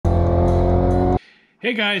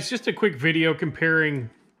Hey guys, just a quick video comparing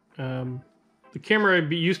the camera I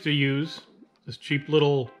used to use, this cheap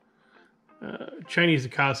little Chinese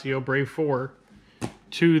AKASO Brave 4,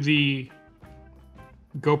 to the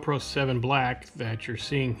GoPro 7 Black that you're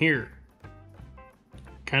seeing here.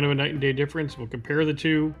 Kind of a night and day difference. We'll compare the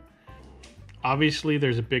two. Obviously,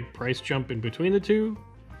 there's a big price jump in between the two.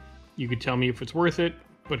 You could tell me if it's worth it,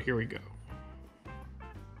 but here we go.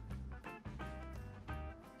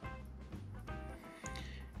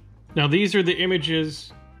 Now these are the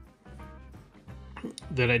images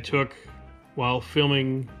that I took while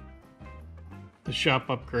filming the shop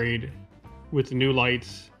upgrade with the new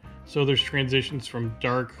lights. So there's transitions from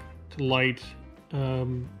dark to light.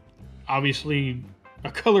 Obviously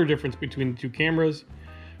a color difference between the two cameras.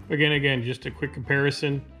 Again, just a quick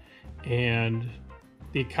comparison. And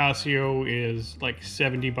the AKASO is like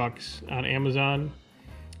 70 bucks on Amazon.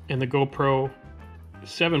 And the GoPro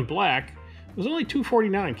 7 Black was only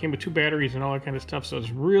 $249, came with 2 batteries and all that kind of stuff, so it's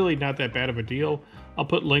really not that bad of a deal. I'll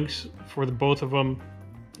put links for the both of them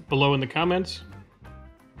below in the comments.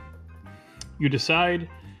 You decide.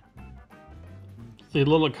 The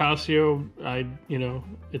little AKASO,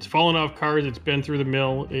 it's fallen off cars, it's been through the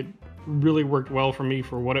mill. It really worked well for me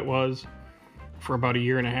for what it was for about a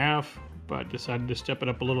year and a half, but decided to step it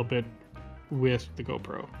up a little bit with the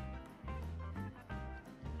GoPro.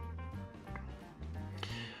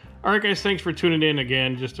 All right, guys, thanks for tuning in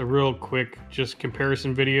again. Just a real quick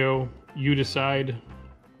comparison video. You decide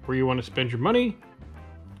where you want to spend your money,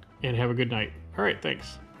 and have a good night. All right,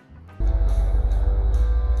 thanks.